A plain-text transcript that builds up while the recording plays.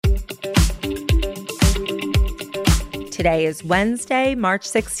Today is Wednesday, March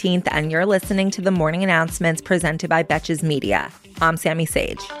 16th, and you're listening to the morning announcements presented by Betches Media. I'm Sammy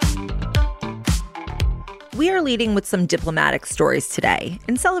Sage. We are leading with some diplomatic stories today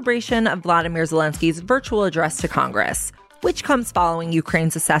in celebration of Vladimir Zelensky's virtual address to Congress, which comes following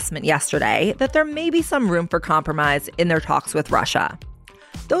Ukraine's assessment yesterday that there may be some room for compromise in their talks with Russia.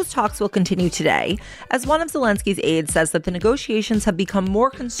 Those talks will continue today, as one of Zelensky's aides says that the negotiations have become more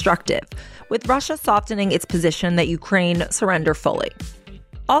constructive, with Russia softening its position that Ukraine surrender fully.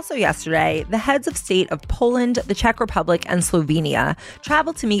 Also yesterday, the heads of state of Poland, the Czech Republic, and Slovenia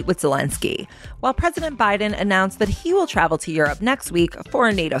traveled to meet with Zelensky, while President Biden announced that he will travel to Europe next week for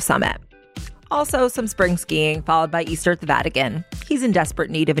a NATO summit. Also, some spring skiing, followed by Easter at the Vatican. He's in desperate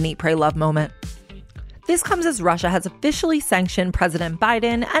need of an eat, pray, love moment. This comes as Russia has officially sanctioned President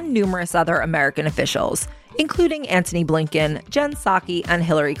Biden and numerous other American officials, including Antony Blinken, Jen Psaki, and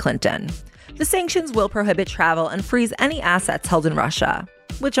Hillary Clinton. The sanctions will prohibit travel and freeze any assets held in Russia,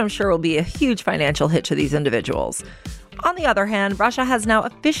 which I'm sure will be a huge financial hit to these individuals. On the other hand, Russia has now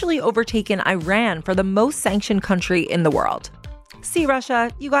officially overtaken Iran for the most sanctioned country in the world. See, Russia,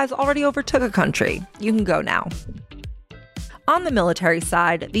 you guys already overtook a country. You can go now. On the military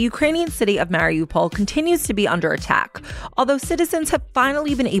side, the Ukrainian city of Mariupol continues to be under attack, although citizens have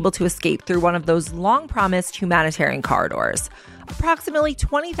finally been able to escape through one of those long-promised humanitarian corridors. Approximately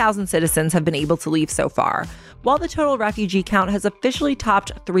 20,000 citizens have been able to leave so far, while the total refugee count has officially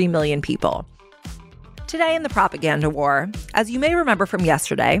topped 3 million people. Today in the propaganda war, as you may remember from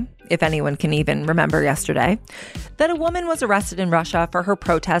yesterday, if anyone can even remember yesterday, that a woman was arrested in Russia for her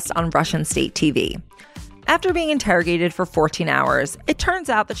protest on Russian state TV. After being interrogated for 14 hours, it turns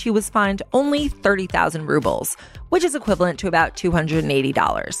out that she was fined only 30,000 rubles, which is equivalent to about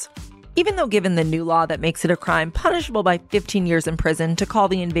 $280. Even though given the new law that makes it a crime punishable by 15 years in prison to call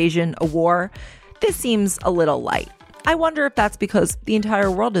the invasion a war, this seems a little light. I wonder if that's because the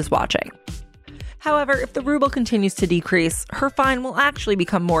entire world is watching. However, if the ruble continues to decrease, her fine will actually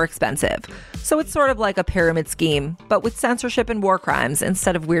become more expensive. So it's sort of like a pyramid scheme, but with censorship and war crimes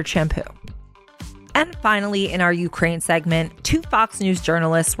instead of weird shampoo. And finally, in our Ukraine segment, 2 Fox News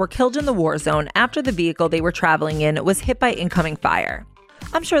journalists were killed in the war zone after the vehicle they were traveling in was hit by incoming fire.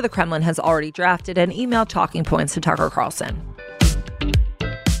 I'm sure the Kremlin has already drafted and emailed talking points to Tucker Carlson.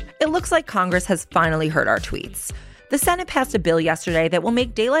 It looks like Congress has finally heard our tweets. The Senate passed a bill yesterday that will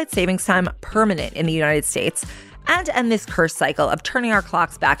make daylight savings time permanent in the United States and end this cursed cycle of turning our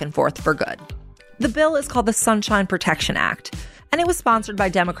clocks back and forth for good. The bill is called the Sunshine Protection Act, and it was sponsored by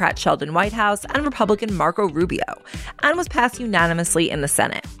Democrat Sheldon Whitehouse and Republican Marco Rubio, and was passed unanimously in the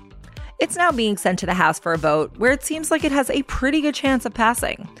Senate. It's now being sent to the House for a vote, where it seems like it has a pretty good chance of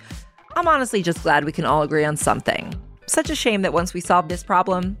passing. I'm honestly just glad we can all agree on something. Such a shame that once we solve this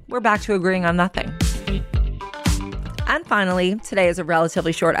problem, we're back to agreeing on nothing. And finally, today is a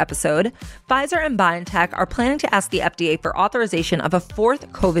relatively short episode. Pfizer and BioNTech are planning to ask the FDA for authorization of a 4th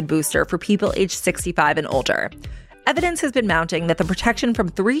COVID booster for people aged 65 and older. Evidence has been mounting that the protection from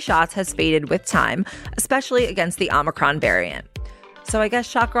 3 shots has faded with time, especially against the Omicron variant. So I guess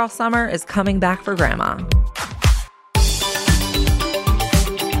Shot Girl Summer is coming back for Grandma.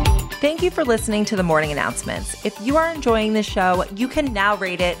 Thank you for listening to the morning announcements. If you are enjoying this show, you can now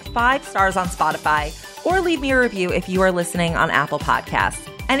rate it 5 stars on Spotify or leave me a review if you are listening on Apple Podcasts.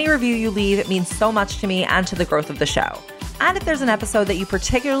 Any review you leave means so much to me and to the growth of the show. And if there's an episode that you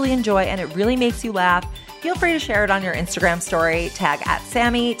particularly enjoy and it really makes you laugh, feel free to share it on your Instagram story, tag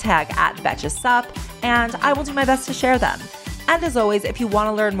 @Sammy, tag @BetchesSup, and I will do my best to share them. And as always, if you want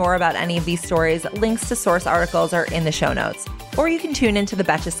to learn more about any of these stories, links to source articles are in the show notes. Or you can tune into the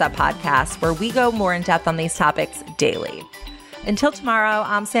Betches Sup podcast, where we go more in depth on these topics daily. Until tomorrow,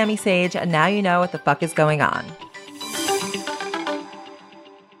 I'm Sammy Sage, and now you know what the fuck is going on.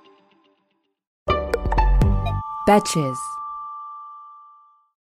 Betches.